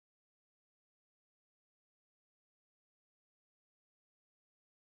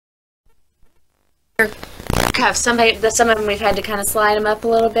cuffs. Some of them we've had to kind of slide them up a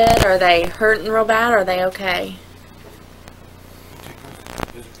little bit. Are they hurting real bad, or are they okay?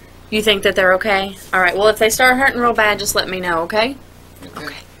 You think that they're okay? Alright, well if they start hurting real bad, just let me know, okay?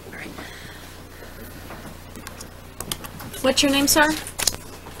 Okay. Alright. What's your name, sir?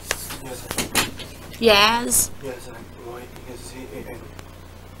 Yaz?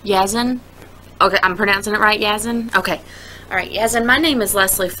 Yazan? Okay, I'm pronouncing it right, Yazan? Okay. Alright, Yazan, my name is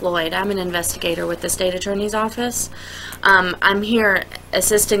Leslie Floyd. I'm an investigator with the State Attorney's Office. I'm here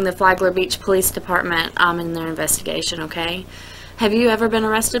assisting the Flagler Beach Police Department in their investigation, okay? Have you ever been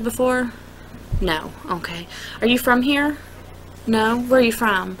arrested before? No. Okay. Are you from here? No? Where are you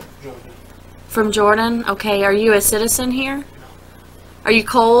from? Jordan. From Jordan? Okay. Are you a citizen here? Are you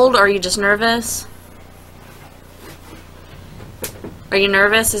cold, or are you just nervous? Are you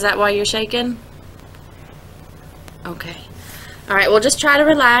nervous? Is that why you're shaking? Okay. Alright, well just try to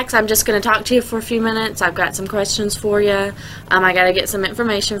relax. I'm just going to talk to you for a few minutes. I've got some questions for you. I got to get some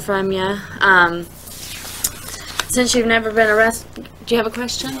information from you. Since you've never been arrested, do you have a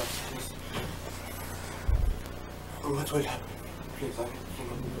question? What will happen? Please,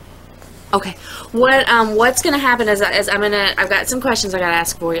 Okay. What's going to happen is I've got some questions I got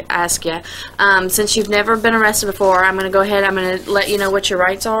to ask you. Since you've never been arrested before, I'm going to go ahead. I'm going to let you know what your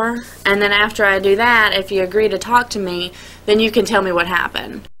rights are, and then after I do that, if you agree to talk to me, then you can tell me what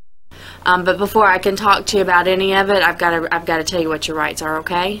happened. But before I can talk to you about any of it, I've got to tell you what your rights are.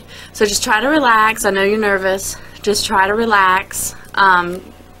 Okay? So just try to relax. I know you're nervous. Just try to relax.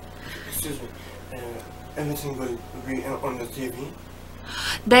 Excuse me. Everything will be on the TV.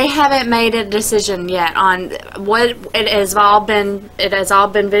 They haven't made a decision yet on what it has all been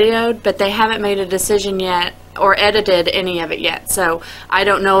videoed, but they haven't made a decision yet or edited any of it yet. So I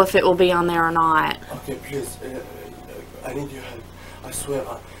don't know if it will be on there or not. Okay, please. I need your help. I swear.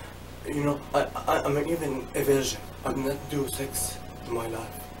 You know, I'm even a virgin. I'm not do sex in my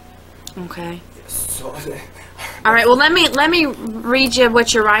life. Okay. So. All right. Well, let me read you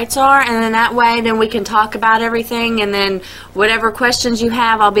what your rights are, and then that way, then we can talk about everything, and then whatever questions you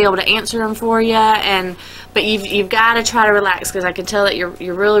have, I'll be able to answer them for you. But you've got to try to relax, because I can tell that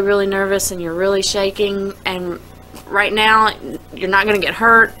you're really, really nervous and you're really shaking. And right now, you're not going to get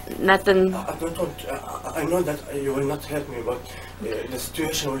hurt. Nothing. I don't want. I know that you will not hurt me, but the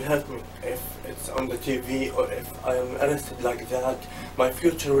situation will hurt me if it's on the TV, or if I am arrested like that. My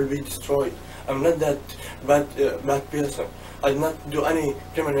future will be destroyed. I'm not that bad person. I did not do any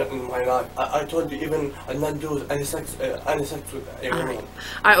criminal in my life. I told you, even I did not do any sex with a woman.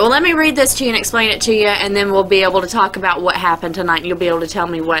 All right. Well, let me read this to you and explain it to you, and then we'll be able to talk about what happened tonight. And you'll be able to tell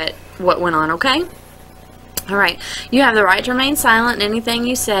me what went on. Okay? All right. You have the right to remain silent, and anything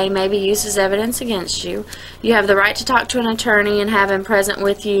you say may be used as evidence against you. You have the right to talk to an attorney and have him present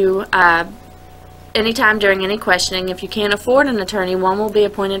with you anytime during any questioning. If you can't afford an attorney, one will be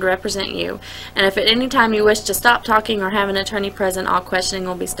appointed to represent you. And if at any time you wish to stop talking or have an attorney present, all questioning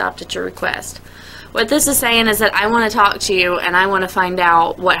will be stopped at your request. What this is saying is that I want to talk to you, and I want to find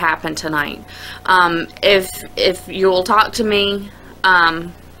out what happened tonight. If you'll talk to me,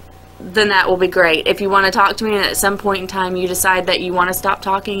 then that will be great. If you want to talk to me and at some point in time you decide that you want to stop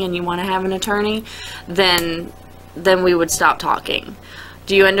talking and you want to have an attorney, then we would stop talking.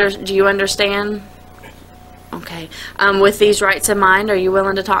 Do you understand? Okay. With these rights in mind, are you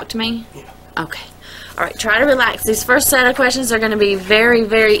willing to talk to me? Yeah. Okay. All right. Try to relax. These first set of questions are going to be very,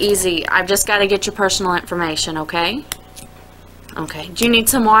 very easy. I've just got to get your personal information, okay? Okay. Do you need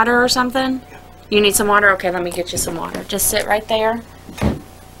some water or something? Yeah. You need some water? Okay, let me get you some water. Just sit right there.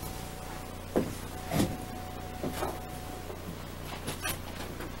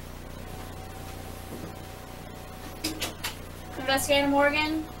 Investigator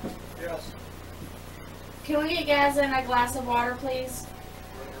Morgan? Yes. Can we get Yazan a glass of water, please?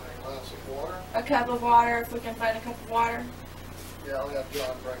 A glass of water? A cup of water, if we can find a cup of water. Yeah, I'll have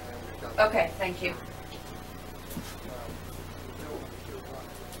John bring them a cup. Okay, thank you.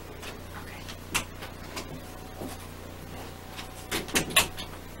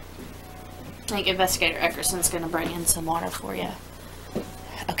 I think Investigator Eckerson's going to bring in some water for you.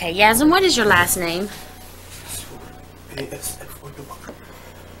 Okay, Yazan, what is your last name?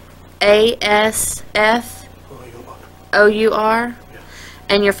 A-S-F-O-U-R?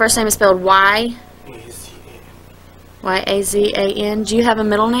 And your first name is spelled Y? Y-A-Z-A-N. Do you have a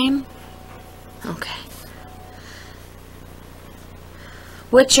middle name? Okay.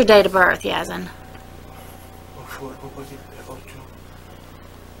 What's your date of birth, Yazan?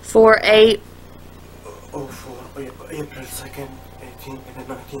 4/8. April 2nd,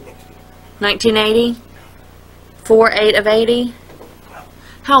 1980. 1980? 4/8 of 80?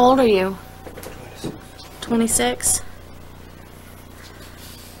 How old are you? 26.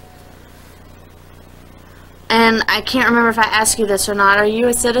 And I can't remember if I asked you this or not. Are you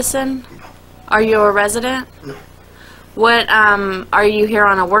a citizen? Are you a resident? No. What, are you here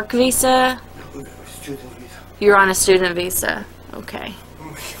on a work visa? No, student visa. You're on a student visa. Okay.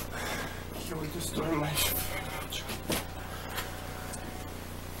 You will destroy my future.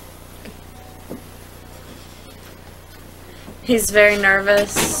 He's very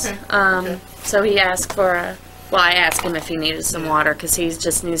nervous. Okay. Okay. So he asked for a, well, I asked him if he needed some water because he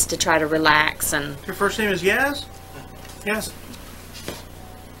just needs to try to relax and. Your first name is Yaz? Yes.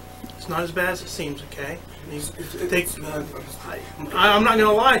 It's not as bad as it seems, okay? I'm not going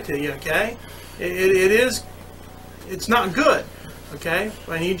to lie to you, okay? It's not good, okay?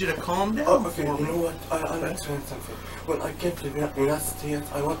 I need you to calm down. Oh, okay, for you me. know what? I'll explain something. When I came to the United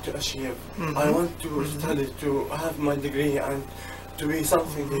States, I want to achieve. I want to study, to have my degree, and to be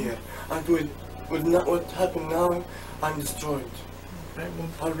something here. And with not what happened now, I'm destroyed. Okay, well,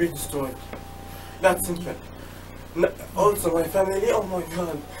 I'll be destroyed. That's simple. Also, my family, oh my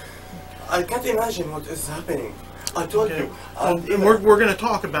God. I can't imagine what is happening. I told okay. you. And we're going to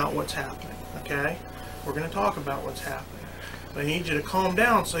talk about what's happening, okay? We're going to talk about what's happening. I need you to calm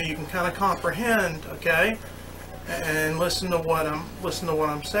down so you can kind of comprehend, okay? And listen to what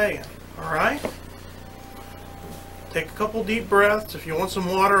I'm saying. All right? Take a couple deep breaths. If you want some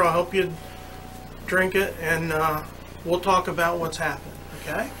water, I'll help you drink it, and we'll talk about what's happened.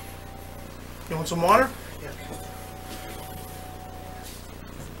 Okay? You want some water? Yeah.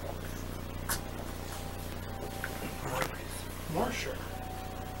 More, sure.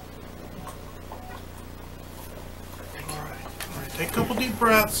 All right. All right. Take a couple deep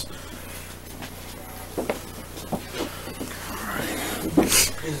breaths.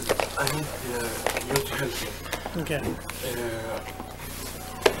 Please, I need you to help me. Okay. Uh,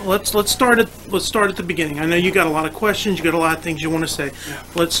 Let's start at the beginning. I know you got a lot of questions. You got a lot of things you want to say. Yeah.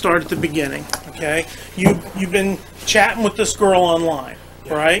 Let's start at the beginning. Okay. You've been chatting with this girl online,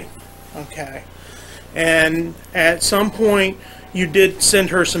 Yeah. right? Okay. And at some point, you did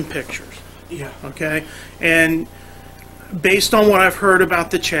send her some pictures. yeah. Okay. And based on what I've heard about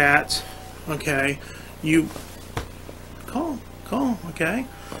the chats, okay, you calm, okay.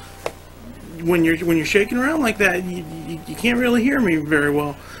 When you're shaking around like that, you can't really hear me very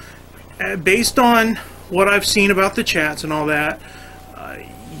well. Based on what I've seen about the chats and all that,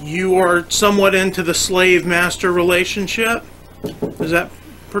 you are somewhat into the slave-master relationship. Is that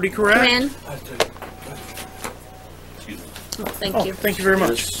pretty correct? Come in. I'll tell you. Oh, thank Oh, you. thank you very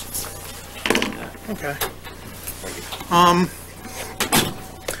much. Okay. I'll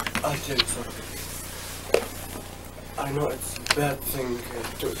tell you something. I know it's a bad thing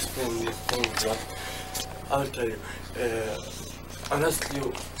to explain these things, but I'll tell you. Honestly,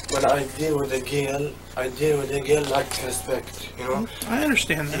 when I deal with a girl, I deal with a girl like respect, you know? I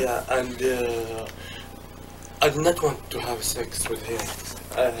understand that. Yeah, and I did not want to have sex with her.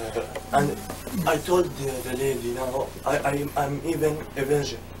 And I told the lady, now, I'm even a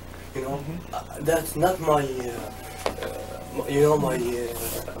virgin, you know? That's not my, you know, my...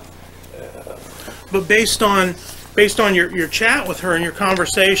 But based on your chat with her and your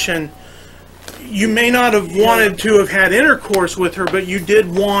conversation, you may not have wanted to have had intercourse with her, but you did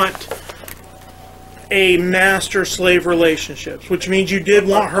want a master-slave relationship, which means you did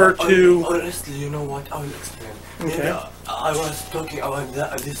want her to... Honestly, you know what? I will explain. Okay. Yeah, I was talking about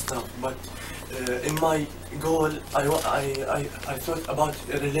this stuff, but in my goal, I thought about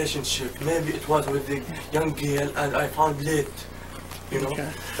a relationship. Maybe it was with a young girl, and I found late, you know?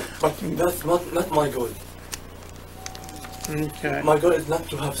 Okay. But that's not my goal. Okay. My goal is not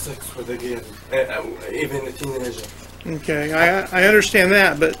to have sex with a girl, even a teenager. Okay, I understand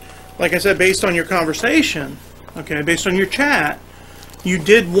that, but like I said, based on your conversation, okay, based on your chat, you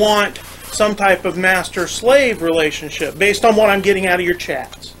did want some type of master-slave relationship, based on what I'm getting out of your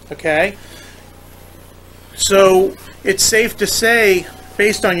chats, okay? So, it's safe to say,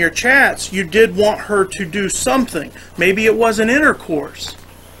 based on your chats, you did want her to do something. Maybe it wasn't intercourse,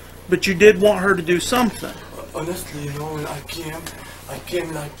 but you did want her to do something. Honestly, you know, when I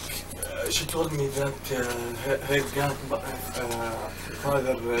came like, she told me that her grandfather,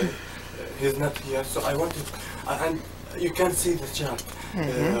 he's not here, so I wanted, and you can see the chat.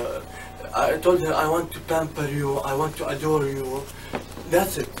 I told her I want to pamper you, I want to adore you.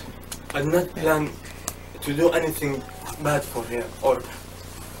 That's it. I did not plan to do anything bad for her, or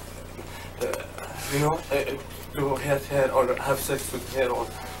you know, to hurt her or have sex with her, or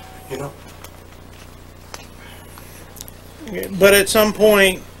you know. But at some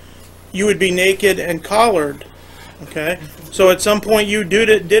point, you would be naked and collared, okay? So at some point, you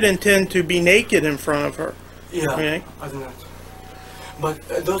did intend to be naked in front of her. Yeah, Okay. I did not.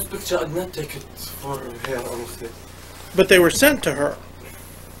 But those pictures I did not take it for her, honestly. But they were sent to her.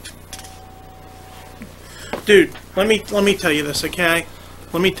 Dude, let me tell you this, okay?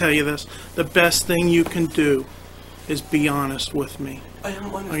 Let me tell you this. The best thing you can do is be honest with me. I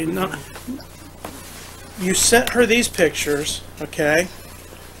am honest Okay, with no, you. you sent her these pictures, okay?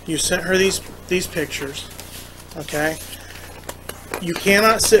 You sent her these pictures, okay? You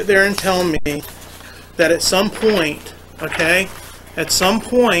cannot sit there and tell me that at some point, okay? At some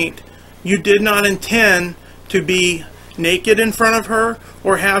point, you did not intend to be naked in front of her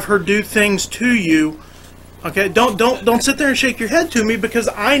or have her do things to you. Okay, don't sit there and shake your head to me, because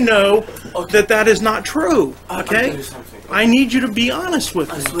I know that is not true. I'll Okay, tell you something. I need you to be honest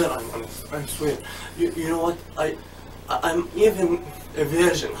with I me. swear I'm honest. I swear. You know what? I'm even a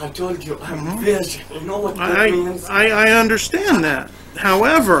virgin. I told you I'm a virgin. You know what that means? I understand that.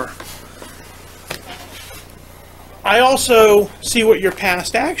 However, I also see what your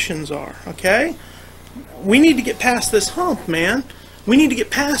past actions are. Okay, we need to get past this hump, man. We need to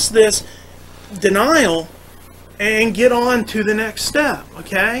get past this denial and get on to the next step,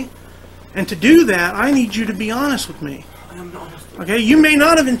 okay? And to do that, I need you to be honest with me. I am not honest. Okay, you may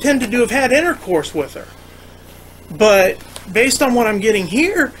not have intended to have had intercourse with her, but based on what I'm getting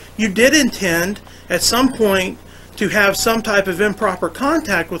here, you did intend at some point to have some type of improper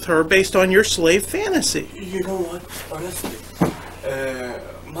contact with her based on your slave fantasy. You know what? Honestly,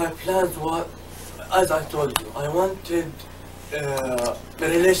 my plans were, as I told you, I wanted a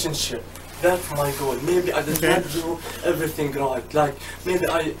relationship. That's my goal. Maybe I did not do everything right. Like maybe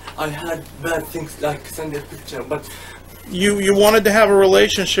I had bad things, like send a picture. But you wanted to have a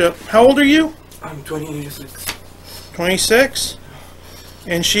relationship. How old are you? I'm 26. 26,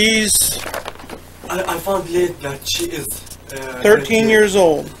 and she's I found late that she is 13 years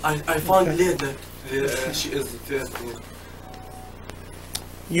old. I found late that she is 13.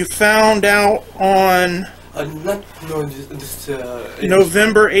 You found out on I did not know this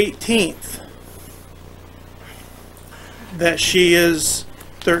November 18th that she is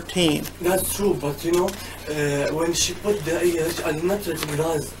 13. That's true, but you know, when she put the age, I did not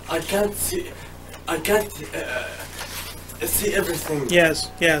recognize. I can't see everything. Yes.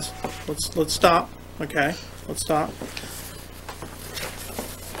 Let's stop. Okay, let's stop.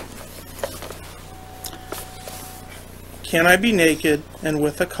 Can I be naked and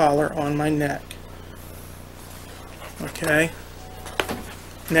with a collar on my neck? Okay.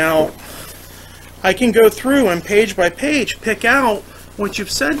 Now, I can go through and page by page pick out what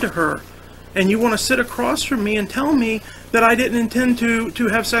you've said to her, and you want to sit across from me and tell me that I didn't intend to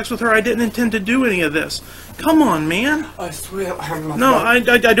have sex with her. I didn't intend to do any of this. Come on, man. I swear I'm not. No, I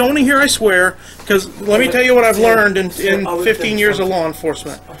don't want to hear I swear, because let me tell you what I've learned in 15 years of law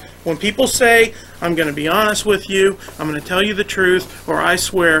enforcement. When people say, I'm going to be honest with you, I'm going to tell you the truth, or I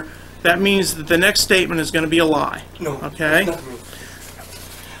swear, that means that the next statement is going to be a lie. No. Okay? Not me.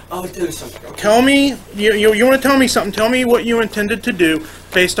 I'll tell you something. Okay? Tell me, you want to tell me something, tell me what you intended to do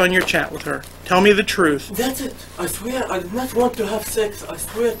based on your chat with her. Tell me the truth. That's it. I swear I did not want to have sex. I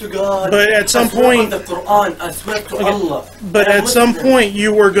swear to God. But at some I swear point- on the Quran, I swear to Allah. But I am at some Muslim. point,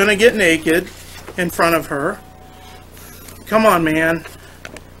 you were going to get naked in front of her. Come on, man.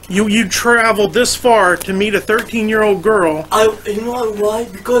 You traveled this far to meet a 13-year-old girl, You know why?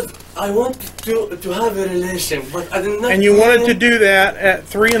 Because I wanted to have a relation, but I did not. and you wanted to do that at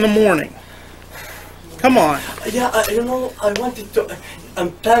 3 in the morning. Come on. Yeah, you know, I wanted to.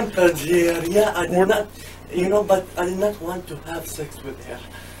 I'm pampered here. Yeah, I did not. You know, but I did not want to have sex with her.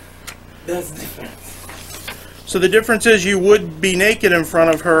 That's different. So the difference is you would be naked in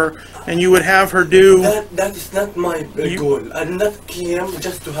front of her, and you would have her do... That is not my goal. I did not claim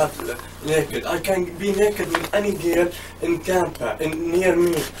just to have naked. I can be naked with any girl in Tampa, near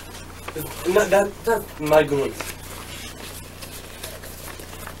me. That's my goal.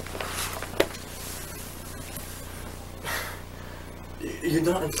 You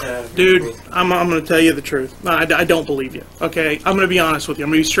don't... Dude, I'm going to tell you the truth. I don't believe you, okay? I'm going to be honest with you.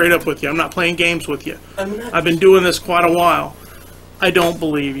 I'm going to be straight up with you. I'm not playing games with you. I've been doing this quite a while. I don't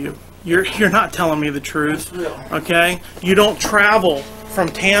believe you. You're not telling me the truth, okay? You don't travel from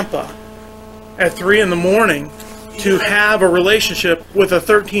Tampa at 3 in the morning to have a relationship with a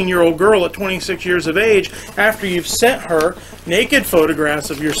 13-year-old girl at 26 years of age after you've sent her naked photographs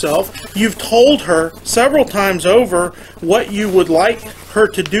of yourself. You've told her several times over what you would like her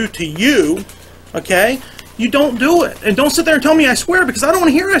to do to you, okay? You don't do it. And don't sit there and tell me I swear, because I don't want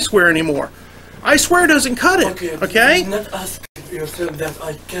to hear I swear anymore. I swear doesn't cut it, okay? You not ask yourself that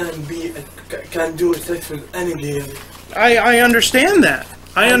I can do sex with any girl. I understand that.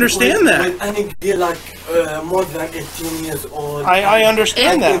 I understand that. With any girl like more than 18 years old. I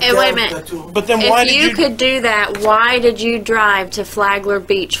understand that. Wait a minute. But then why If did you could do that, why did you drive to Flagler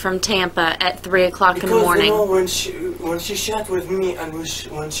Beach from Tampa at 3 o'clock in the morning? Because, you know, when she chat with me and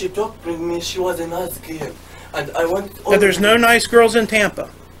when she talked with me, she was a nice girl. And I want... But there's no nice girls in Tampa.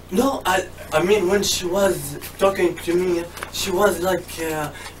 No, I mean, when she was talking to me, she was like,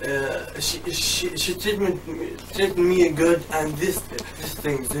 she treated me good and these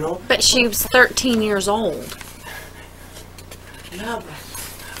things, you know? But she was 13 years old. Yeah,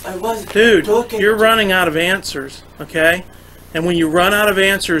 but I was Dude, talking you're running out of answers, okay? And when you run out of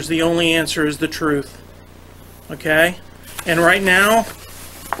answers, the only answer is the truth, okay? And right now,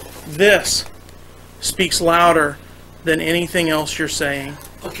 this speaks louder than anything else you're saying.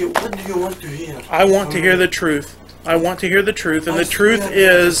 Okay, what do you want to hear? I want to hear the truth. I want to hear the truth, and I the truth swear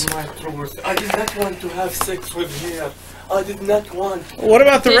is... my truth. I did not want to have sex with her. I did not want... What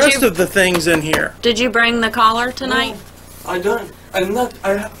about the Did rest you- of the things in here? Did you bring the collar tonight? No, I don't. I'm not...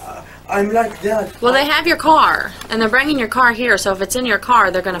 I'm like that. Well, they have your car, and they're bringing your car here, so if it's in your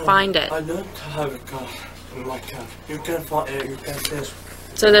car, they're going to find it. I don't have a car in my car. You can find... you can search.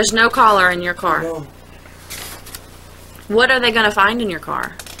 So there's no collar in your car. No. What are they going to find in your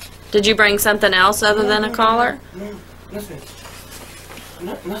car? Did you bring something else other than a collar? No, nothing.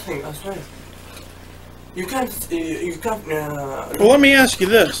 Nothing, I swear. You can't... Well, let me ask you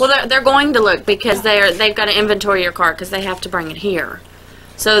this. Well, they're going to look because they've got to inventory your car because they have to bring it here.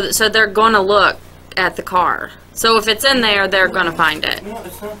 So they're going to look at the car. So if it's in there, they're going to find it. No,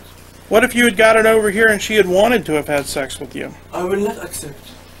 it's not. What if you had got it over here and she had wanted to have had sex with you? I will not accept.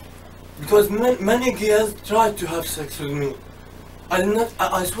 Because many girls try to have sex with me. I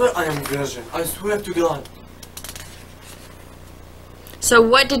swear I am virgin. I swear to God. So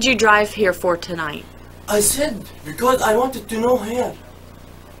what did you drive here for tonight? I said, because I wanted to know her.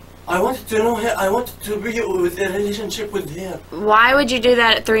 I wanted to know her. I wanted to be with a relationship with her. Why would you do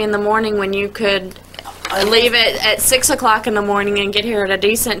that at 3 in the morning when you could leave it at 6 o'clock in the morning and get here at a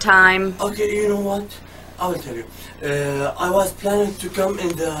decent time? Okay, you know what? I will tell you. I was planning to come in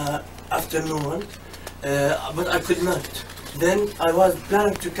the afternoon, but I could not. Then I was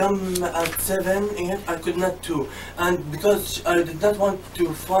planning to come at 7 and I could not too. And because I did not want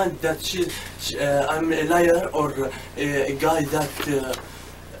to find that I'm a liar or a guy that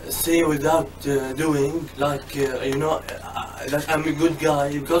say without doing, like, you know, that I'm a good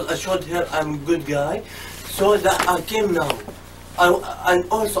guy. Because I showed her I'm a good guy. So that I came now. And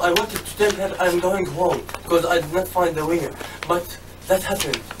also I wanted to tell her I'm going home because I did not find the way. But that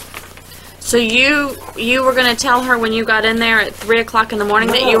happened. So you were going to tell her when you got in there at 3 o'clock in the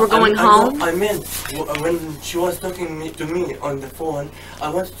morning that you were going home? I meant when she was talking to me on the phone, I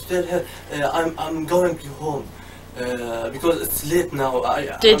wanted to tell her I'm going to home because it's late now.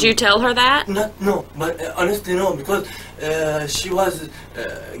 Did you tell her that? No, but honestly no, because she was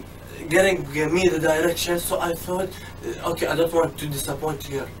getting me the direction, so I thought, okay, I don't want to disappoint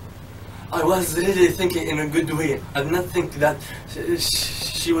her. I was really thinking in a good way. I did not think that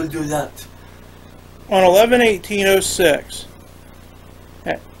she will do that. On 11/18/06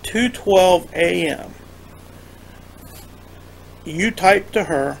 at 2:12 a.m. you typed to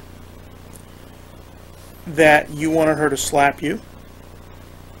her that you wanted her to slap you,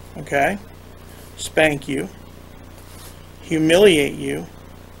 okay, spank you, humiliate you,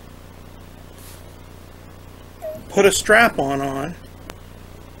 put a strap-on on,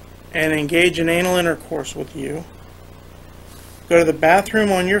 and engage in anal intercourse with you, go to the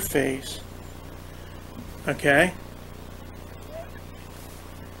bathroom on your face, okay?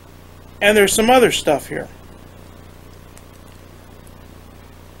 And there's some other stuff here.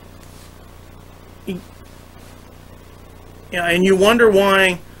 Yeah, and you wonder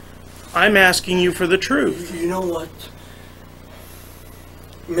why I'm asking you for the truth. You know what?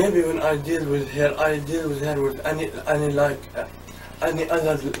 Maybe when I deal with her with any other like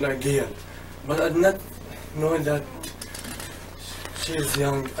girl, but I did not know that she's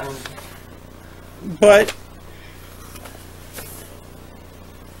young and. But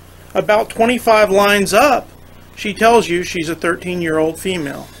about 25 lines up, she tells you she's a 13-year-old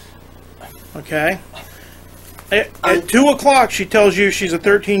female. Okay? At 2 o'clock, she tells you she's a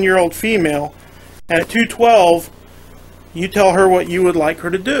 13-year-old female, and at 2:12, you tell her what you would like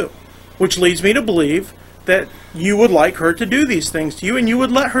her to do, which leads me to believe that you would like her to do these things to you, and you would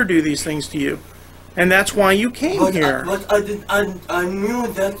let her do these things to you. And that's why you came here. But I knew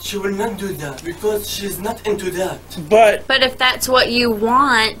that she will not do that because she's not into that. But if that's what you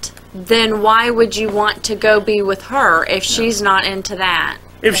want, then why would you want to go be with her if she's not into that?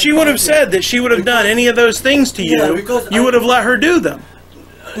 if she would have said that she would have done any of those things to you, Yeah, because you would have let her do them.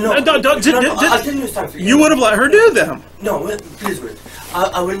 No, I'll tell you something. You would have let her do them. No, wait, please wait.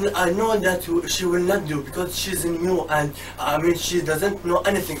 I know that she will not do because she's new and I mean she doesn't know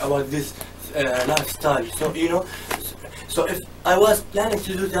anything about this lifestyle. So you know, so if I was planning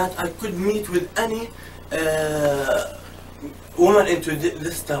to do that, I could meet with any woman into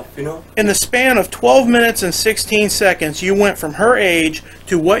this stuff. You know. In the span of 12 minutes and 16 seconds, you went from her age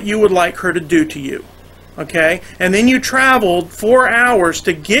to what you would like her to do to you. Okay, and then you traveled 4 hours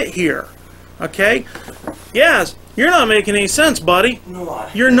to get here. Okay, yes, you're not making any sense, buddy. No,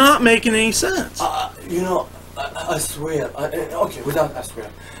 you're not making any sense. You know, I swear. Okay, without I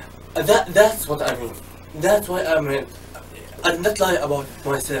swear. That's what I mean. That's why I mean. I'm not lying about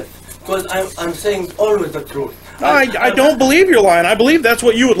myself because I'm saying always the truth. I don't believe you're lying. I believe that's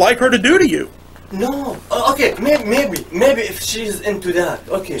what you would like her to do to you. No. Okay. Maybe if she's into that.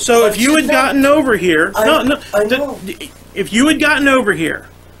 Okay. So if you had gotten over here, I know. If you had gotten over here,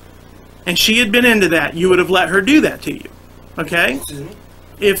 and she had been into that, you would have let her do that to you. Okay? Excuse me?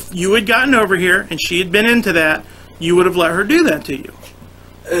 If you had gotten over here and she had been into that, you would have let her do that to you.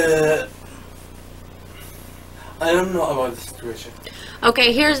 I don't know about the situation.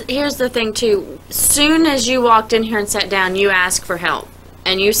 Okay, here's the thing too. Soon as you walked in here and sat down, you asked for help.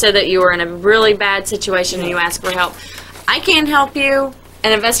 And you said that you were in a really bad situation and you asked for help. I can't help you,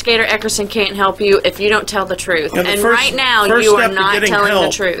 and Investigator Eckerson can't help you if you don't tell the truth. And right now, you are not telling the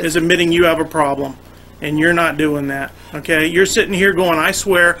truth. Is admitting you have a problem, and you're not doing that. Okay, you're sitting here going, "I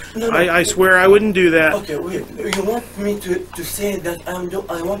swear, I swear I wouldn't do that." Okay, wait. You want me to say that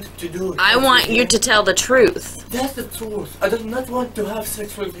I wanted to do it? I want you to tell the truth. That's the truth. I do not want to have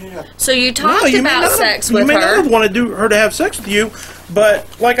sex with her. So you talked about sex with her. You may not have wanted her to have sex with you, but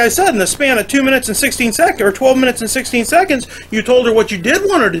like I said, in the span of 2 minutes and 16 seconds, or 12 minutes and 16 seconds, you told her what you did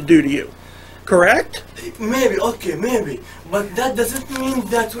want her to do to you. Correct? Maybe, okay, maybe. But that doesn't mean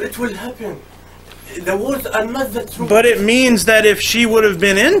that it will happen. The words are not the truth. But it means that if she would have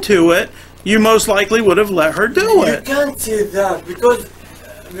been into it, you most likely would have let her do it. You can't say that because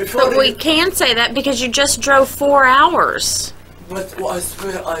But we can say that because you just drove 4 hours. But I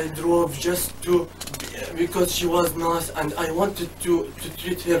swear I drove just because she was nice and I wanted to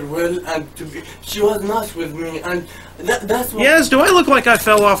treat her well and she was nice with me and that's what... Yes, do I look like I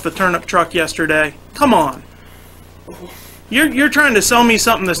fell off the turnip truck yesterday? Come on. You're trying to sell me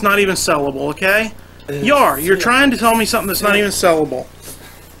something that's not even sellable, okay? You're trying to tell me something that's not even sellable.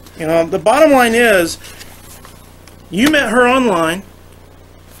 You know, the bottom line is, you met her online.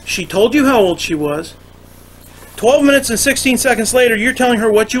 She told you how old she was. 12 minutes and 16 seconds later, you're telling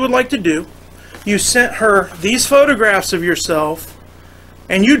her what you would like to do. You sent her these photographs of yourself,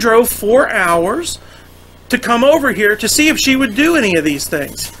 and you drove 4 hours to come over here to see if she would do any of these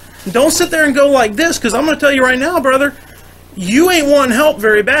things. Don't sit there and go like this, because I'm going to tell you right now, brother, you ain't wanting help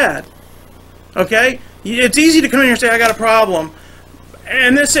very bad. Okay? It's easy to come in here and say, I got a problem,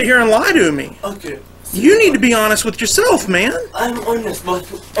 and then sit here and lie to me. Okay. You need to be honest with yourself, man. I'm honest, but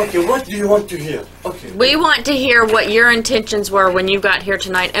okay, what do you want to hear? Okay. We want to hear what your intentions were when you got here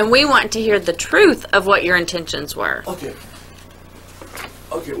tonight, and we want to hear the truth of what your intentions were. Okay.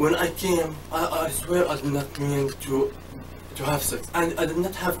 Okay, when I came, I swear I did not mean to have sex, and I did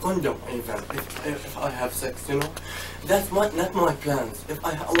not have condom even if I have sex, you know. That's not my plans. If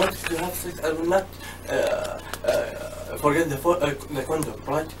I wanted to have sex, I will not forget the condom,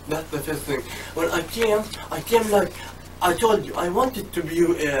 right? That's the first thing. When I came like I told you. I wanted to be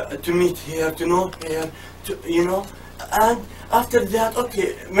to meet here, to know here, you know, and after that,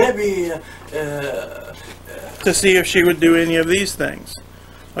 okay, maybe to see if she would do any of these things.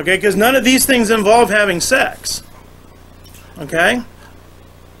 Okay, because none of these things involve having sex. Okay?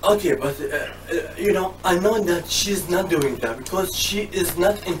 Okay, but you know, I know that she's not doing that because she is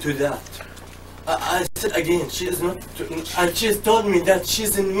not into that. I said again, she is not, and she's told me that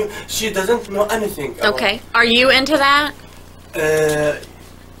she's in. She doesn't know anything. Okay, are you into that?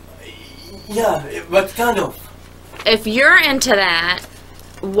 Yeah, but kind of. If you're into that,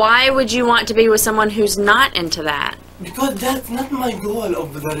 why would you want to be with someone who's not into that? Because that's not my goal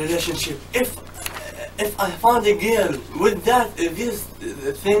of the relationship. If I found a girl with that these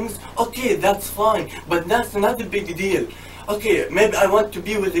things, okay, that's fine. But that's not a big deal. Okay, maybe I want to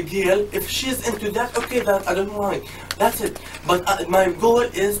be with a girl. If she's into that, okay, that I don't mind. That's it. But my goal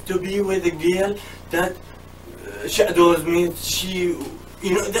is to be with a girl that she adores me. She,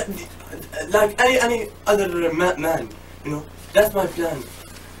 you know, that, like any other man. You know, that's my plan.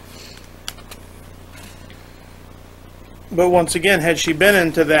 But once again, had she been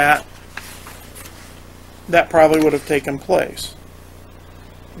into that, that probably would have taken place.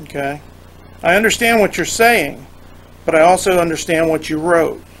 Okay? I understand what you're saying, but I also understand what you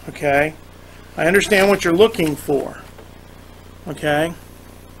wrote, okay? I understand what you're looking for, okay?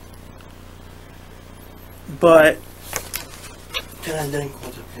 But... Can I drink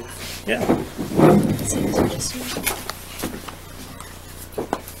water, please? Yeah.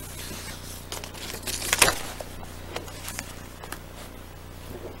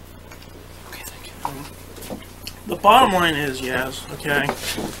 Okay, thank you. The bottom line is, yes, okay?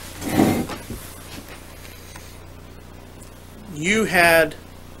 You had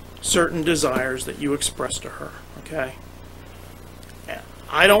certain desires that you expressed to her, okay?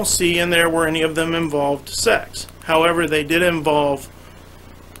 I don't see in there where any of them involved sex. However, they did involve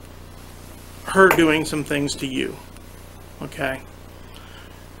her doing some things to you, okay?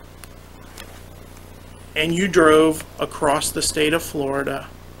 And you drove across the state of Florida,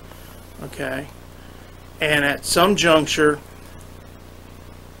 okay? And at some juncture,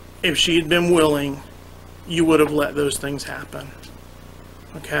 if she had been willing, you would have let those things happen,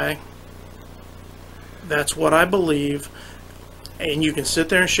 okay? That's what I believe. And you can sit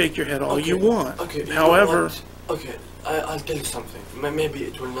there and shake your head all you want. Okay. However, okay, I'll tell you something. Maybe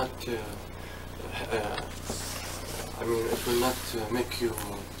it will not. I mean, it will not make you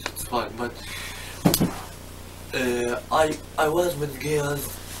satisfied. But I was with girls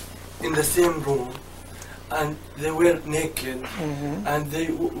in the same room, and they were naked, and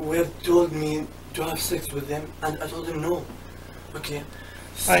they were told me to have sex with them, and I told them no. Okay.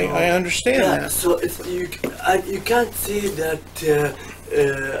 So, I understand that. So it's, you can't say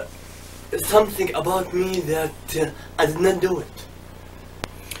that something about me that I did not do it.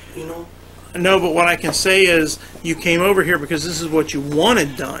 You know? No, but what I can say is you came over here because this is what you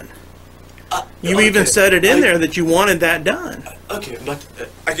wanted done. You even said it in there that you wanted that done. Okay, but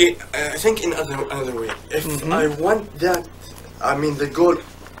again, I think in another way. If I want that, I mean the goal.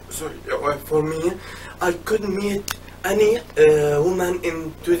 Sorry, for me, I could meet any woman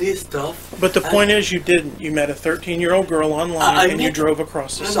into this stuff. But the point is, you didn't. You met a 13-year-old girl online, and you drove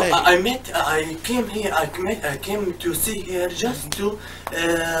across the state. I came here. I came to see her just to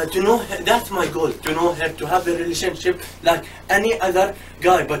know her. That's my goal. To know her, to have a relationship like any other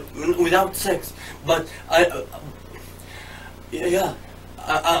guy, but without sex. But I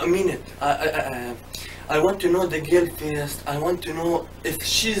mean it. I want to know the girl first. I want to know if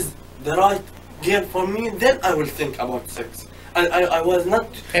she's the right girl for me, then I will think about sex. And I was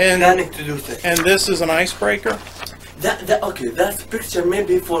not planning to do sex. And this is an icebreaker? Okay, that's picture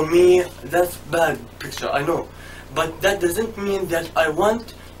maybe for me, that's bad picture, I know. But that doesn't mean that I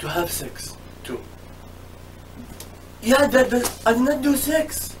want to have sex too. Yeah, I did not do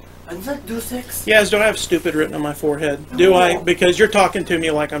sex. I did not do sex. Yes, do I have stupid written on my forehead? Do I? Because you're talking to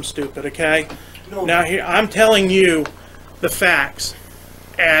me like I'm stupid, okay? No. Now, here, I'm telling you the facts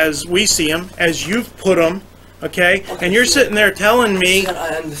as we see them, as you've put them, okay? And you're sitting there telling me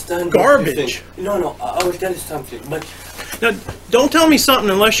I understand garbage. No, I will tell you something, but... Now, don't tell me something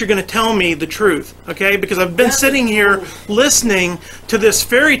unless you're going to tell me the truth, okay? Because I've been sitting here listening to this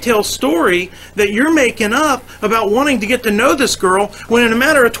fairy tale story that you're making up about wanting to get to know this girl, when in a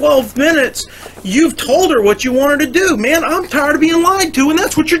matter of 12 minutes, you've told her what you want her to do. Man, I'm tired of being lied to, and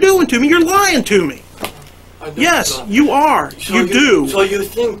that's what you're doing to me. You're lying to me. Yes, you are. So you do. So you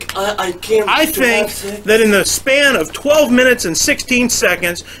think I came I to think have sex? that in the span of 12 minutes and 16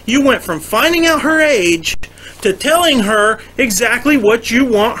 seconds, you went from finding out her age to telling her exactly what you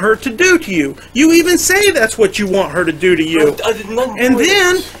want her to do to you. You even say that's what you want her to do to you. But I did not do And it.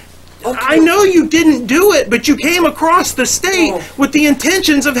 then, Okay. I know you didn't do it, but you came across the state with the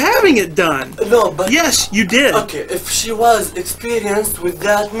intentions of having it done. No, but... Yes, you did. Okay, if she was experienced with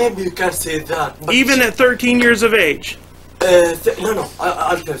that, maybe you can say that. But Even at 13 years of age. No,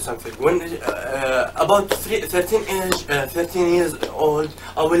 I'll tell you something. When about 13 years old,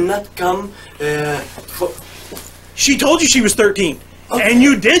 I will not come for... She told you she was 13, and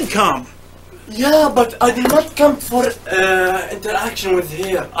you did come. Yeah, but I did not come for interaction with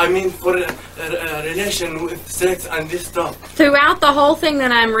her. I mean, for relation with sex and this stuff. Throughout the whole thing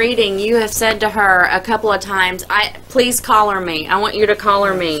that I'm reading, you have said to her a couple of times, please collar me. I want you to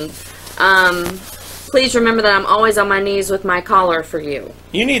collar me. Please remember that I'm always on my knees with my collar for you.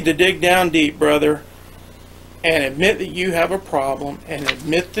 You need to dig down deep, brother, and admit that you have a problem, and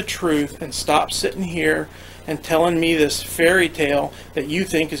admit the truth, and stop sitting here and telling me this fairy tale that you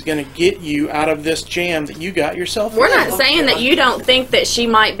think is going to get you out of this jam that you got yourself in. We're not saying that you don't think that she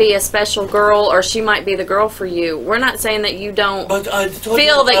might be a special girl or she might be the girl for you. We're not saying that you don't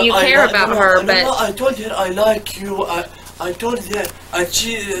feel that you care about her. But I told her I like you. I told her, and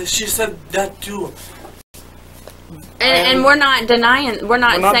she said that too. And we're not denying, we're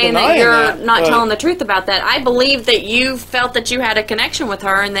not saying that denying you're that, not but- telling the truth about that. I believe that you felt that you had a connection with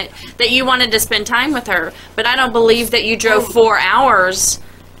her and that you wanted to spend time with her. But I don't believe that you drove 4 hours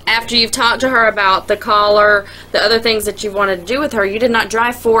after you've talked to her about the caller, the other things that you wanted to do with her. You did not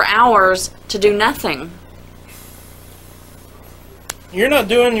drive 4 hours to do nothing. You're not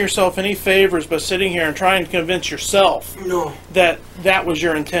doing yourself any favors by sitting here and trying to convince yourself that that was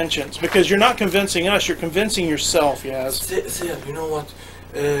your intentions. Because you're not convincing us, you're convincing yourself, Yaz. Sir, you know what?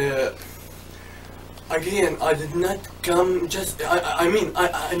 Again, I did not come just... I mean,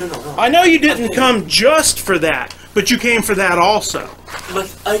 I don't know. I know you didn't come just for that, but you came for that also.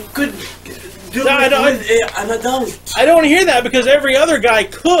 But I could do No, it with an adult. I don't want to hear that because every other guy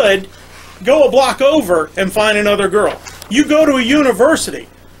could go a block over and find another girl. You go to a university.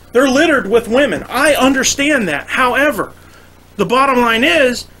 They're littered with women. I understand that. However, the bottom line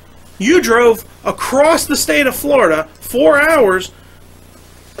is you drove across the state of Florida 4 hours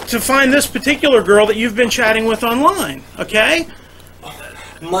to find this particular girl that you've been chatting with online, okay?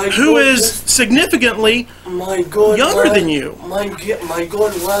 Who is significantly younger than you. My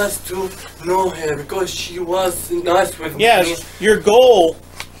goal was to know her because she was nice with me. Yes, your goal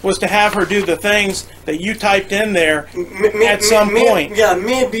was to have her do the things that you typed in there at some point. Yeah,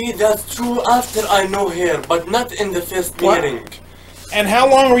 maybe that's true after I know her, but not in the first meeting. And how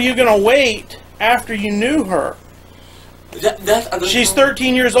long were you going to wait after you knew her? She's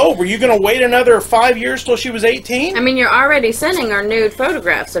 13 years old. Were you going to wait another 5 years till she was 18? I mean, you're already sending her nude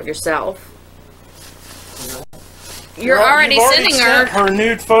photographs of yourself. You're already sending her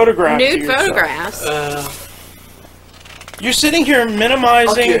nude photographs. Nude photographs. You're sitting here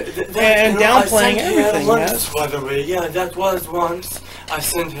minimizing and downplaying everything. Once, Yes. by the way, yeah, that was once I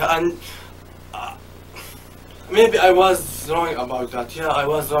sent her, and maybe I was wrong about that. Yeah, I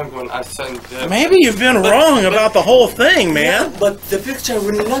was wrong when I sent her. Maybe you've been wrong about the whole thing, man. Yeah, but the picture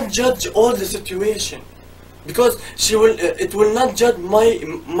will not judge all the situation, because she will. It will not judge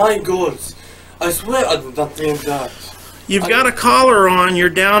my goals. I swear I did not mean that. You've got a collar on.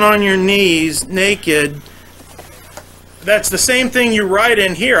 You're down on your knees, naked. That's the same thing you write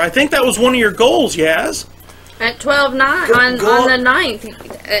in here. I think that was one of your goals, Yaz. At 12:09 on the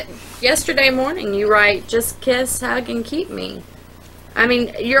 9th, yesterday morning, you write, "Just kiss, hug, and keep me." I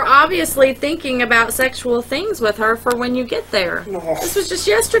mean, you're obviously thinking about sexual things with her for when you get there. No. This was just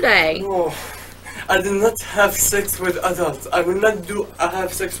yesterday. No, I did not have sex with adults. I will not do. I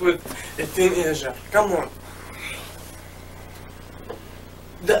have sex with a teenager. Come on.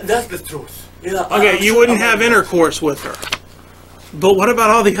 That's the truth. Yeah. Okay, you wouldn't have intercourse with her. But what about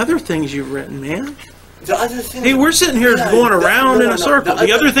all the other things you've written, man? The other thing. Hey, we're sitting here going around in a circle.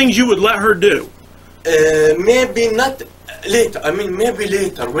 The other things you would let her do. Maybe not later. I mean, maybe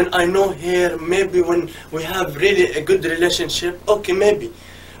later when I know her. Maybe when we have really a good relationship. Okay, maybe.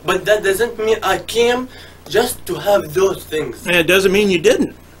 But that doesn't mean I came just to have those things. And it doesn't mean you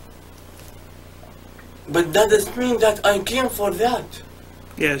didn't. But that doesn't mean that I came for that.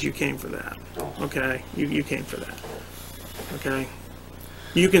 Yes, you came for that. Oh. Okay, you came for that. Okay.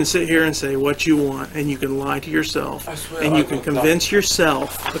 You can sit here and say what you want, and you can lie to yourself, I swear and I you can won't convince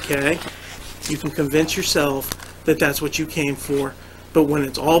yourself, okay? You can convince yourself that that's what you came for, but when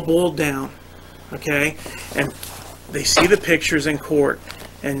it's all boiled down, okay, and they see the pictures in court,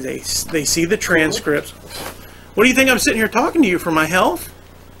 and they see the transcripts, what do you think I'm sitting here talking to you for my health?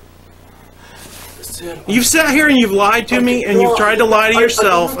 You've sat here and you've lied to me, and you've tried to lie to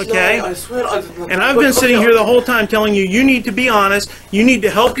yourself, okay? I swear I did not. And I've been sitting here the whole time telling you, you need to be honest. You need to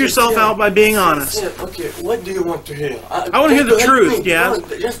help yourself out by being honest. Okay, what do you want to hear? I want to hear the truth, yeah?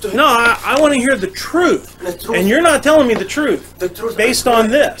 No, I want to hear the truth. And you're not telling me the truth. The truth based on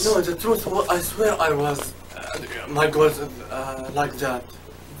this. No, the truth, I swear I was, my goals like that.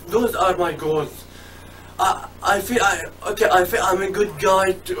 Those are my goals. I feel I'm a good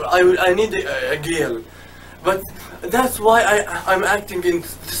guy. I need a girl, but that's why I'm acting in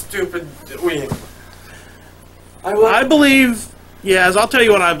this stupid way. I believe, yes, I'll tell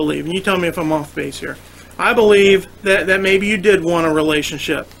you what I believe, and you tell me if I'm off base here. I believe that maybe you did want a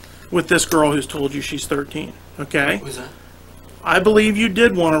relationship with this girl who's told you she's 13. Okay. What was that? I believe you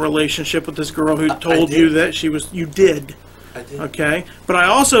did want a relationship with this girl who told you that she was. You did. I did. Okay, but I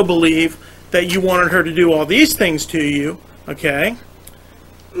also believe that you wanted her to do all these things to you, okay?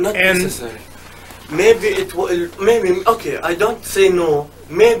 Not necessary. Maybe it will. Maybe okay. I don't say no.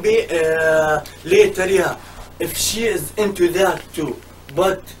 Maybe later, yeah. If she is into that too.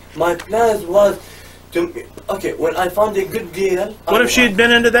 But my plans was to. Okay, when I found a good girl. What if she had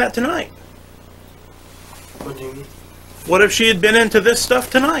been into that tonight? What do you mean? What if she had been into this stuff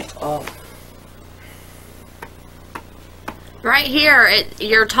tonight? Right here,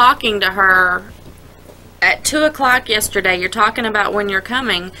 you're talking to her at 2 o'clock yesterday. You're talking about when you're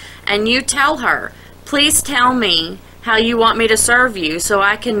coming, and you tell her, please tell me how you want me to serve you so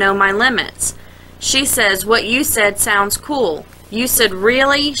I can know my limits. She says, what you said sounds cool. You said,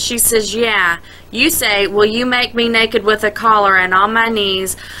 really? She says, yeah. You say, will you make me naked with a collar and on my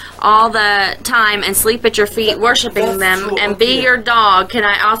knees all the time and sleep at your feet worshiping them true, and okay. be your dog? Can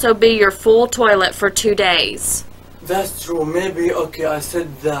I also be your full toilet for 2 days? That's true. Maybe, okay, I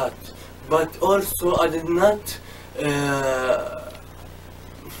said that. But also, I did not...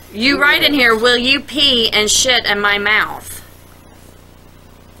 You write in here, will you pee and shit in my mouth?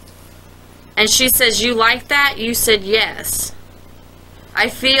 And she says, you like that? You said yes. I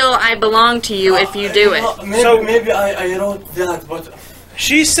feel I belong to you if you do it. Maybe I wrote that, but...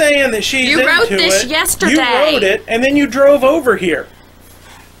 She's saying that she's You wrote into this it. yesterday. You wrote it, and then you drove over here.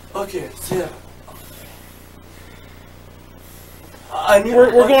 Okay, Sarah.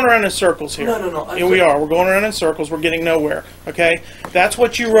 We're going around in circles here. No. Here we are. We're going around in circles. We're getting nowhere. Okay? That's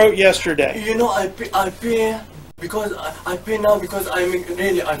what you wrote yesterday. You know, I pay because I pay now because I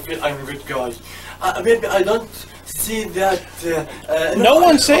feel I'm a good guy. Maybe I don't see that. No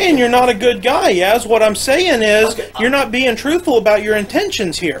one's saying you're not a good guy, Yaz. What I'm saying is Okay, you're not being truthful about your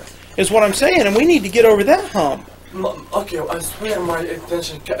intentions here, is what I'm saying, and we need to get over that hump. Okay, I swear my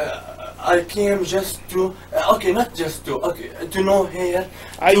intention. I came just to. Okay, not just to. Okay, to know her.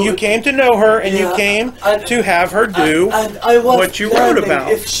 You came to know her, and you came to have her do and I was what you wrote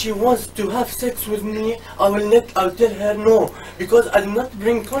about. If she wants to have sex with me, I'll tell her no because I did not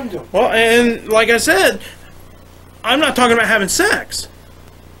bring condom. Well, and like I said, I'm not talking about having sex.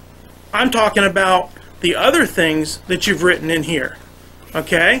 I'm talking about the other things that you've written in here.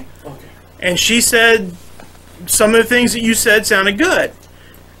 Okay? Okay. And she said some of the things that you said sounded good.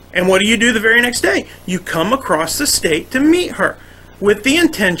 And what do the very next day? You come across the state to meet her with the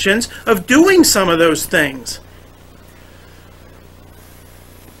intentions of doing some of those things.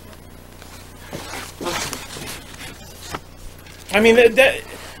 I mean, that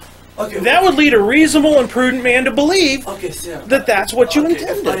would lead a reasonable and prudent man to believe that that's what you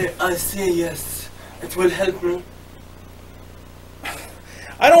intended. If I say yes, it will help me.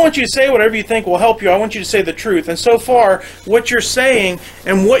 I don't want you to say whatever you think will help you. I want you to say the truth. And so far, what you're saying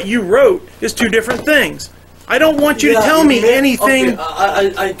and what you wrote is two different things. I don't want you to tell me anything.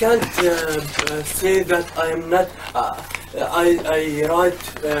 Okay, I can't say that I am not. I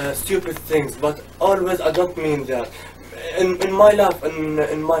write stupid things, but always I don't mean that. In my life,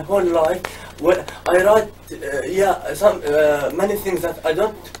 in my whole life, when I write, some many things that I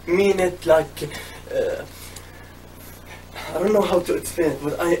don't mean it like. I don't know how to explain it,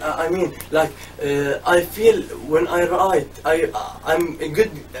 but I mean, like, I feel when I write, I'm a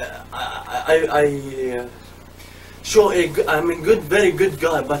good, I'm a good, very good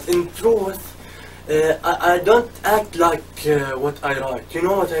guy, but in truth, I don't act like what I write. You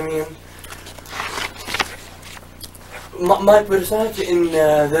know what I mean? My personality in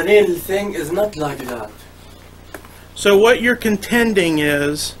the real thing is not like that. So what you're contending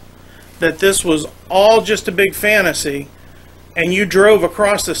is that this was all just a big fantasy, and you drove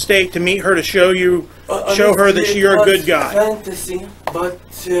across the state to meet her to show her that you're a good guy. Fantasy, but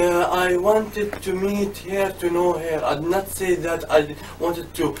I wanted to meet her, to know her. I did not say that I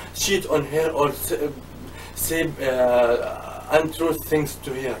wanted to cheat on her or say untrue things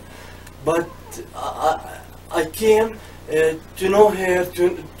to her. But I came to know her,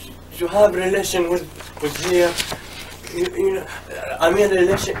 to have relation with her. You know, I mean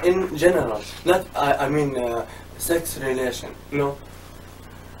relation in general, not I mean sex relation. You know.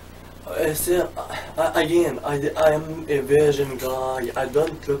 So, again, I am a virgin guy. I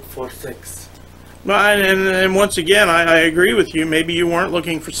don't look for sex. Well, and once again, I agree with you. Maybe you weren't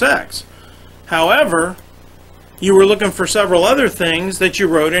looking for sex. However, you were looking for several other things that you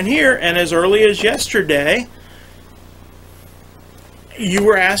wrote in here, and as early as yesterday, you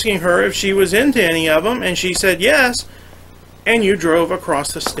were asking her if she was into any of them, and she said yes, and you drove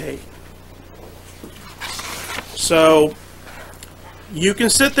across the state. So, you can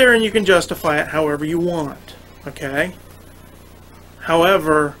sit there and you can justify it however you want, okay?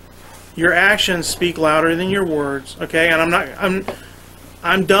 However, your actions speak louder than your words, okay? And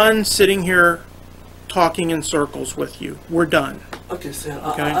I'm done sitting here talking in circles with you. We're done. Okay, sir.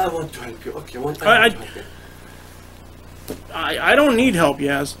 Okay? I want to help you. Okay, I want to help you. I don't need help,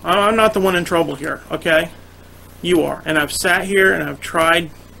 Yaz. I'm not the one in trouble here, okay? You are. And I've sat here and I've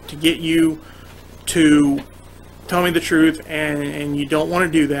tried to get you to tell me the truth, and you don't want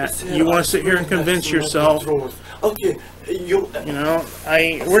to do that. Sir, you want to sit here and convince yourself. Okay, You know,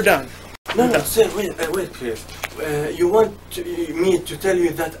 we're done. No, sir, wait, please. me to tell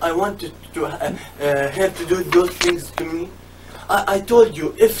you that I wanted to her to do those things to me? I told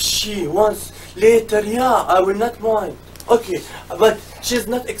you if she wants later, yeah, I will not mind. Okay, but she's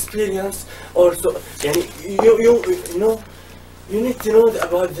not experienced or so. You know, you need to know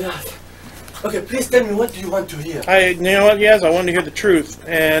about that. Okay, please tell me what do you want to hear. You know what? Yes, I want to hear the truth,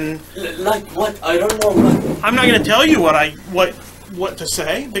 and Like what? I don't know what. I'm not going to tell you what to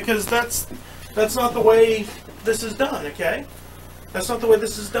say because that's not the way this is done. Okay, that's not the way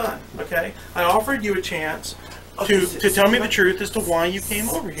this is done. Okay, I offered you a chance to tell me the truth as to why you came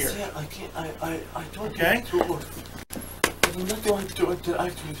over here. Sir, I can't. I told Okay. you the truth. I do not want to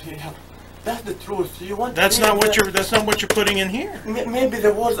interact with him. That's the truth. You want? That's not what you're putting in here. Maybe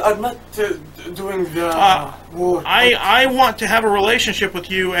the words are not doing the word. I want to have a relationship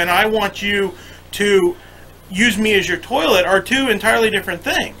with you, and I want you to use me as your toilet are two entirely different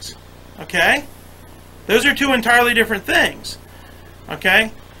things. Okay? Those are two entirely different things.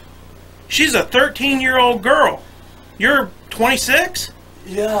 Okay? She's a 13-year-old girl. You're 26?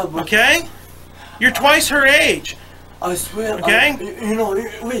 Yeah, but Okay? You're twice her age. I swear. Okay? You know,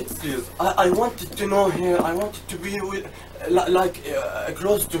 wait, please. I wanted to know her. I wanted to be with,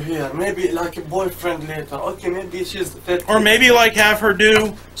 close to her. Maybe like a boyfriend later. Okay, maybe she's 13. Or maybe like have her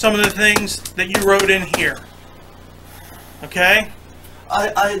do some of the things that you wrote in here. Okay?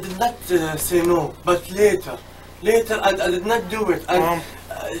 I did not say no, but later I did not do it. And,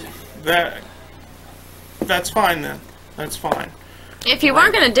 That's fine then. That's fine. If you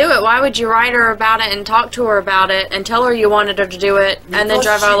weren't going to do it, why would you write her about it and talk to her about it and tell her you wanted her to do it and then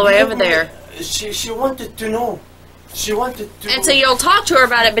drive all the way over there? She wanted to know. She wanted to. And so you'll talk to her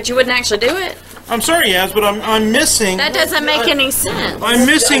about it, but you wouldn't actually do it? I'm sorry, Yaz, but I'm missing. That doesn't make any sense. I'm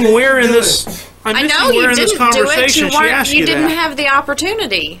missing where in this. I'm I missing know where you in this didn't do it. conversation she asked You didn't that. have the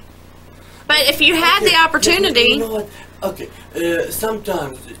opportunity. But if you had the opportunity, You know what? Okay,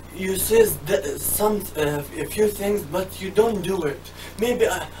 sometimes you say a few things, but you don't do it. Maybe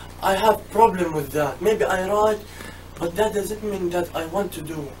I have problem with that. Maybe I write, but that doesn't mean that I want to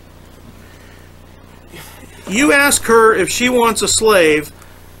do. You ask her if she wants a slave,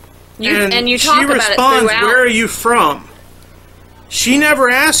 and you she talk about it responds, throughout. "Where are you from?" She never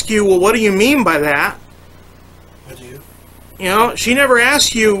asks you, "Well, what do you mean by that?" What do you? You know, she never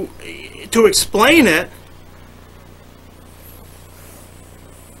asks you to explain it.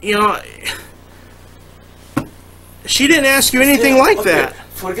 You know, she didn't ask you anything like Okay, that.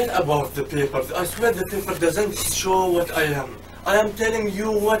 Forget about the paper. I swear the paper doesn't show what I am. I am telling you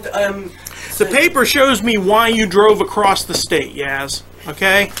what I am. The paper shows me why you drove across the state, Yaz.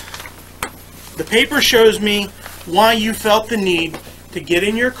 Okay? The paper shows me why you felt the need to get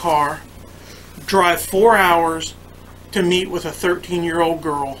in your car, drive 4 hours to meet with a 13-year-old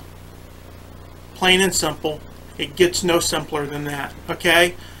girl. Plain and simple. It gets no simpler than that.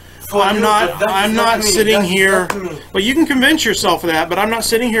 Okay? I'm not sitting here. Well, you can convince yourself of that, but I'm not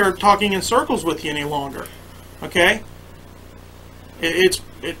sitting here talking in circles with you any longer. Okay? It's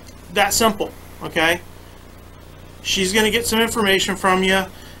that simple. Okay? She's going to get some information from you.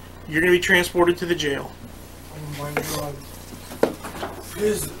 You're going to be transported to the jail. Oh my God!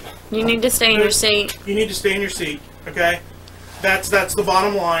 Please. You need to stay in your seat. You need to stay in your seat. Okay? That's the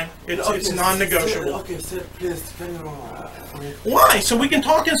bottom line. It's non-negotiable. Okay, sir, please, can you... Why? So we can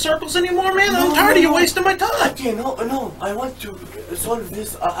talk in circles anymore, man? I'm tired of you wasting my time. Okay, no, I want to solve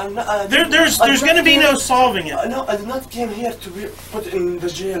this. There's going to be no solving it. No, I did not came here to be put in the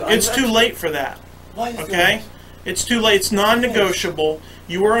jail. It's too late for that. Why is Okay? that? It's too late. It's non-negotiable.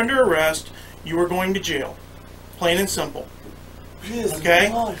 You are under arrest. You are going to jail. Plain and simple. Please,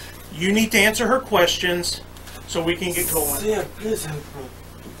 Okay? why? You need to answer her questions so we can get going. Sir, please help me.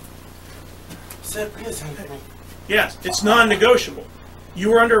 Sir, please help me. Yes, it's non-negotiable.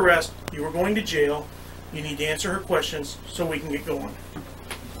 You are under arrest. You are going to jail. You need to answer her questions so we can get going.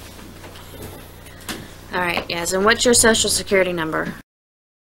 All right, yes. And what's your social security number?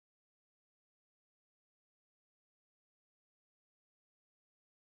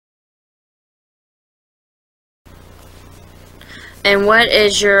 And what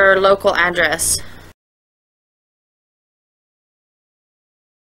is your local address?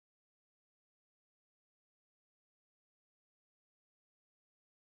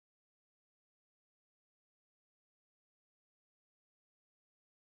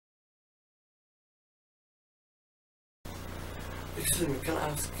 Excuse me, can I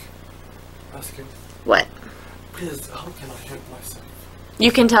ask you? What? Please, how can I help myself?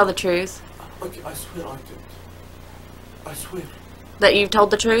 You can tell the truth. Okay, I swear I did. I swear. That you've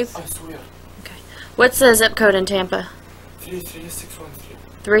told the truth? I swear. Okay. What's the zip code in Tampa? 33613.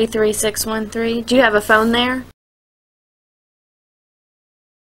 33613. Do you have a phone there?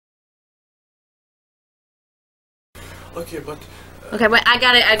 Okay, but Okay, wait. I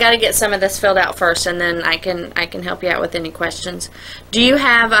gotta get some of this filled out first, and then I can help you out with any questions. Do you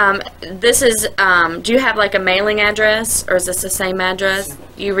have do you have like a mailing address, or is this the same address?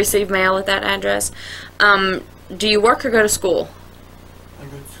 You receive mail at that address. Do you work or go to school? I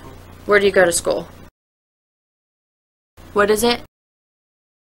go to school. Where do you go to school? What is it?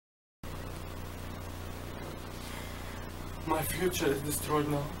 My future is destroyed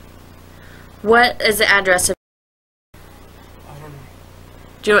now. What is the address of? I don't know.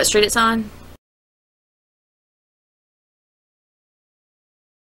 Do you know what street it's on?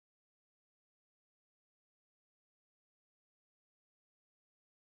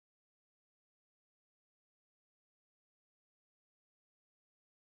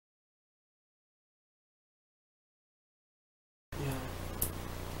 Yeah.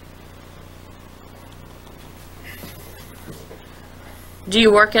 Do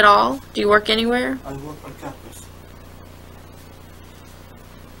you work at all? Do you work anywhere? I work on campus.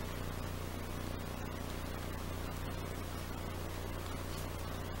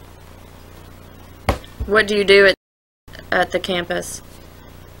 What do you do at the campus?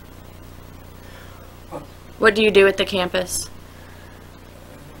 What? What do you do at the campus?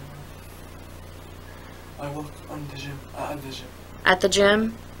 I work on the gym. At the gym. At the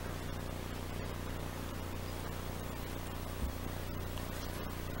gym?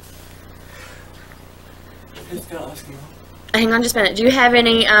 Please can I ask you? Hang on just a minute. Do you have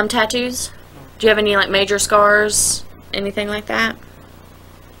any tattoos? No. Do you have any like major scars? Anything like that?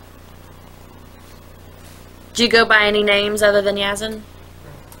 Do you go by any names other than Yazan?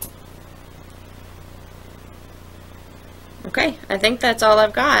 Okay, I think that's all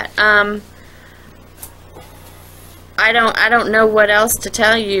I've got. I don't know what else to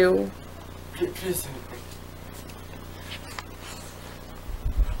tell you. Please help me.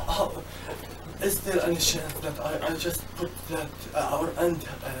 Oh, is there any chance that I just put that our end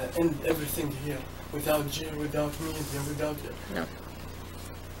everything here without jail, without media, without No.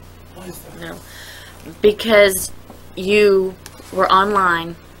 Why is that? No. Because you were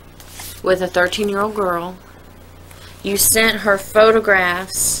online with a 13-year-old girl. You sent her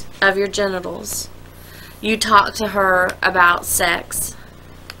photographs of your genitals. You talked to her about sex.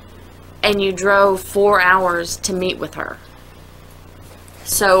 And you drove 4 hours to meet with her.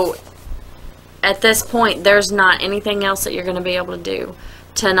 So, at this point, there's not anything else that you're going to be able to do.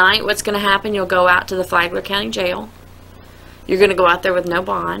 Tonight, what's going to happen, you'll go out to the Flagler County Jail. You're going to go out there with no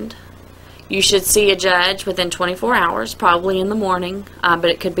bond. You should see a judge within 24 hours, probably in the morning, but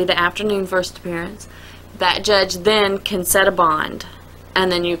it could be the afternoon first appearance. That judge then can set a bond,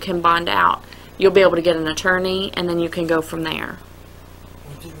 and then you can bond out. You'll be able to get an attorney, and then you can go from there.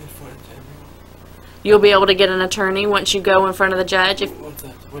 What do you mean for interview? You'll be able to get an attorney once you go in front of the judge. If What's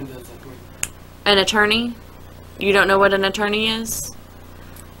that? When does that mean? an attorney, you don't know what an attorney is?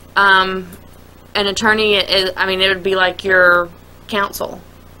 An attorney is, I mean, it would be like your counsel.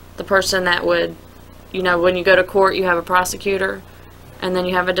 The person that would, you know, when you go to court, you have a prosecutor, and then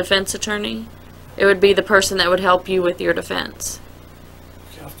you have a defense attorney. It would be the person that would help you with your defense.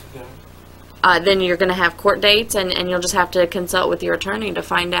 Okay, after that. Then you're going to have court dates, and you'll just have to consult with your attorney to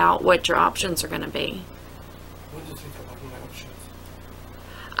find out what your options are going to be. What do you think about my options?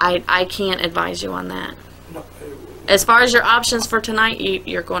 I can't advise you on that. No. As far as your options for tonight,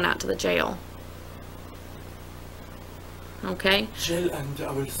 you're going out to the jail. Okay? Jail, and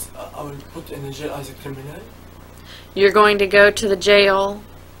I will put in a jail as a criminal. You're going to go to the jail,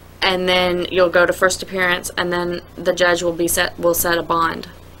 and then you'll go to first appearance, and then the judge will set a bond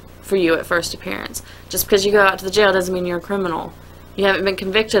for you at first appearance. Just because you go out to the jail doesn't mean you're a criminal. You haven't been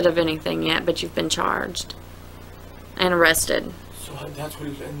convicted of anything yet, but you've been charged and arrested. So that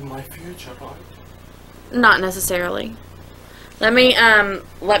will end my future, right? Not necessarily. Let me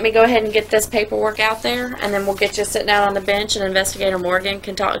go ahead and get this paperwork out there, and then we'll get you sitting out on the bench, and Investigator Morgan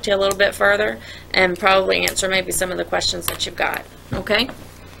can talk to you a little bit further and probably answer maybe some of the questions that you've got. Okay? Can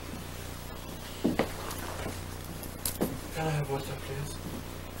I have water, please?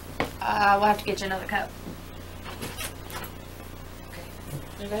 We'll have to get you another cup. Okay.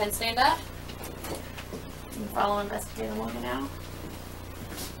 You go ahead and stand up. You follow Investigator Morgan now.